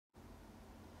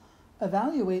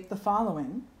evaluate the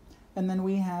following, and then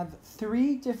we have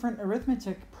 3 different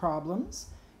arithmetic problems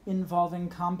involving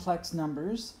complex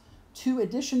numbers, 2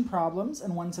 addition problems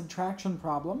and 1 subtraction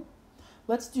problem.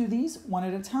 Let's do these one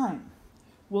at a time.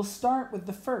 We'll start with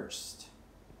the first,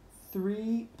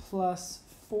 3 plus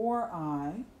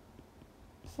 4i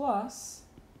plus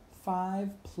 5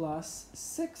 plus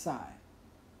 6i.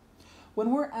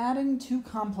 When we're adding 2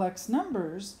 complex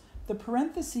numbers, the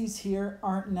parentheses here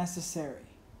aren't necessary.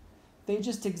 They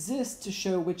just exist to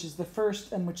show which is the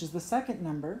first and which is the second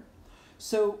number,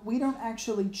 so we don't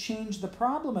actually change the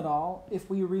problem at all if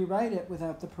we rewrite it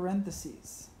without the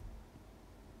parentheses.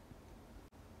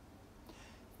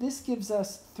 This gives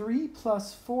us 3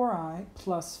 plus 4i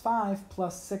plus 5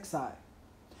 plus 6i.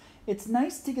 It's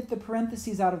nice to get the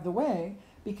parentheses out of the way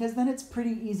because then it's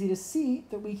pretty easy to see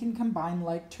that we can combine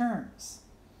like terms.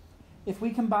 If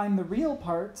we combine the real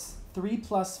parts, 3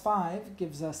 plus 5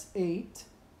 gives us 8.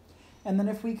 And then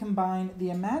if we combine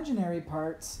the imaginary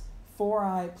parts,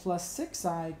 4i plus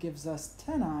 6i gives us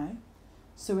 10i.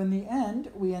 So in the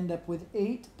end, we end up with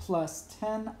 8 plus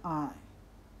 10i.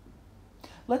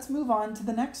 Let's move on to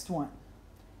the next one.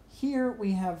 Here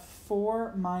we have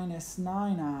 4 minus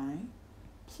 9i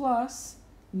plus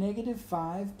negative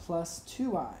 5 plus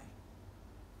 2i.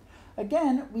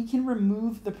 Again, we can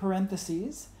remove the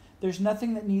parentheses. There's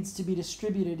nothing that needs to be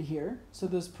distributed here, so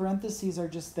those parentheses are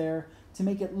just there to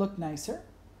make it look nicer.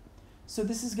 So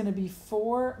this is going to be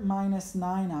 4 minus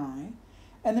 9i,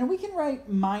 and then we can write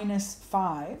minus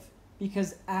 5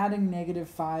 because adding negative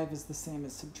 5 is the same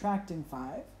as subtracting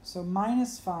 5. So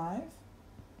minus 5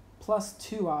 plus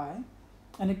 2i,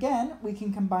 and again, we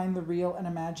can combine the real and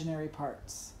imaginary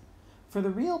parts. For the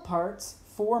real parts,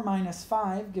 4 minus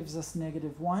 5 gives us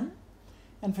negative 1,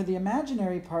 and for the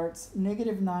imaginary parts,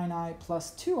 negative 9i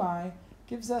plus 2i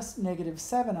gives us negative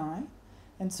 7i,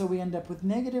 and so we end up with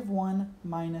negative 1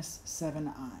 minus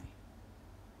 7i.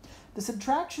 The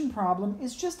subtraction problem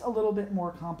is just a little bit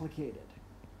more complicated.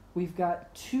 We've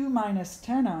got 2 minus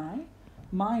 10i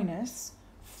minus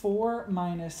 4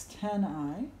 minus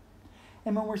 10i,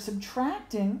 and when we're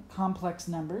subtracting complex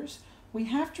numbers, we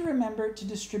have to remember to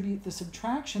distribute the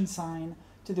subtraction sign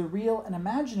to the real and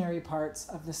imaginary parts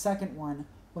of the second one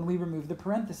when we remove the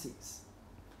parentheses.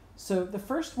 So the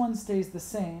first one stays the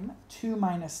same, 2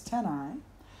 minus 10i,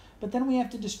 but then we have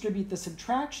to distribute the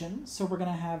subtraction, so we're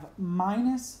going to have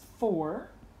minus 4,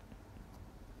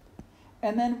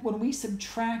 and then when we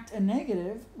subtract a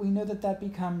negative, we know that that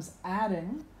becomes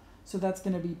adding, so that's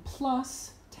going to be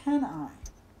plus 10i.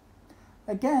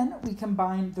 Again, we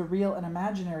combine the real and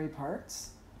imaginary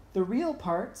parts. The real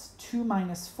parts, 2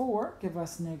 minus 4, give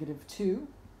us negative 2.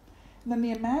 And then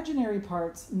the imaginary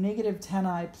parts, negative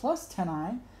 10i plus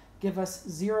 10i, give us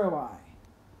 0i.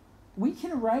 We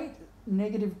can write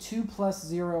negative 2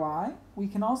 plus 0i. We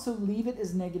can also leave it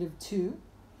as negative 2.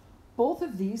 Both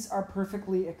of these are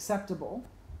perfectly acceptable.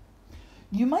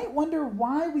 You might wonder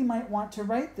why we might want to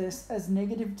write this as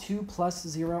negative 2 plus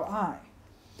 0i.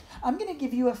 I'm going to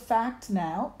give you a fact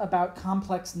now about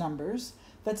complex numbers.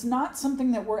 That's not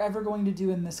something that we're ever going to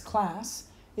do in this class.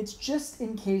 It's just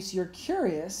in case you're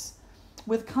curious.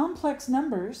 With complex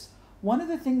numbers, one of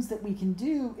the things that we can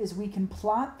do is we can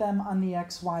plot them on the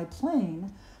xy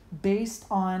plane based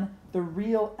on the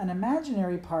real and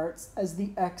imaginary parts as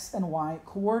the x and y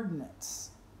coordinates.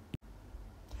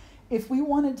 If we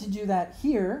wanted to do that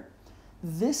here,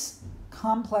 this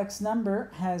complex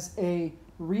number has a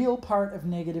real part of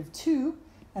negative 2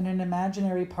 and an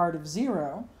imaginary part of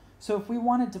 0. So if we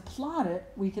wanted to plot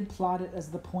it, we could plot it as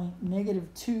the point negative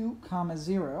 2 comma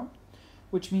 0,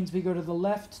 which means we go to the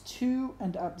left 2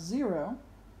 and up 0.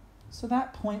 So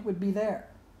that point would be there.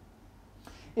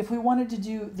 If we wanted to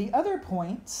do the other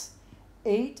points,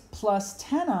 8 plus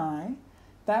 10i,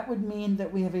 that would mean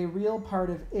that we have a real part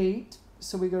of 8,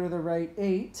 so we go to the right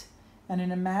 8, and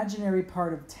an imaginary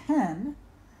part of 10.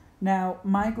 Now,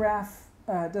 my graph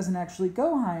doesn't actually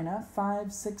go high enough,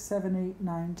 5, 6, 7, 8,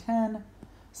 9, 10,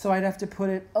 so I'd have to put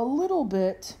it a little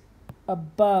bit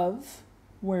above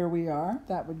where we are.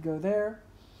 That would go there.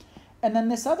 And then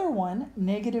this other one,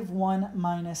 negative 1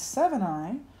 minus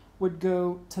 7i, would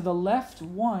go to the left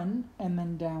 1 and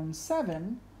then down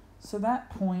 7, so that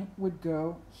point would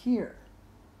go here.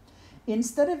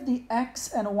 Instead of the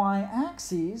x and y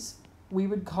axes, we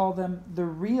would call them the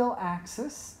real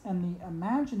axis and the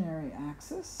imaginary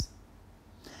axis.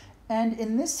 And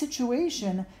in this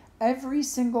situation, every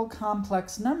single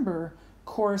complex number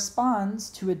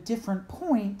corresponds to a different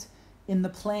point in the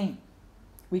plane.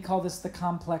 We call this the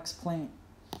complex plane.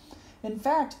 In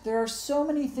fact, there are so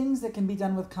many things that can be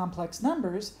done with complex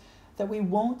numbers that we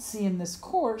won't see in this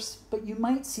course, but you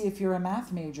might see if you're a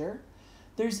math major.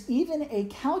 There's even a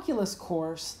calculus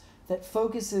course that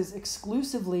focuses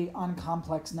exclusively on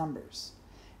complex numbers.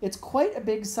 It's quite a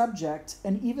big subject,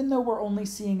 and even though we're only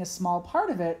seeing a small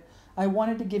part of it, I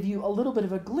wanted to give you a little bit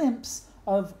of a glimpse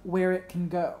of where it can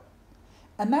go.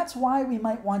 And that's why we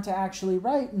might want to actually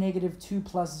write negative 2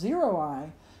 plus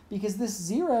 0i, because this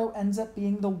 0 ends up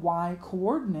being the y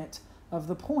coordinate of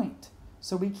the point.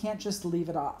 So we can't just leave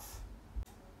it off.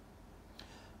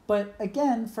 But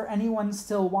again, for anyone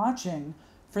still watching,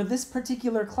 for this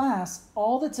particular class,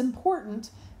 all that's important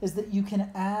is that you can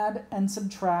add and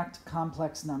subtract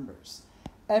complex numbers.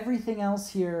 Everything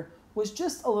else here was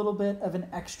just a little bit of an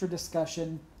extra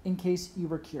discussion in case you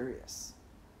were curious.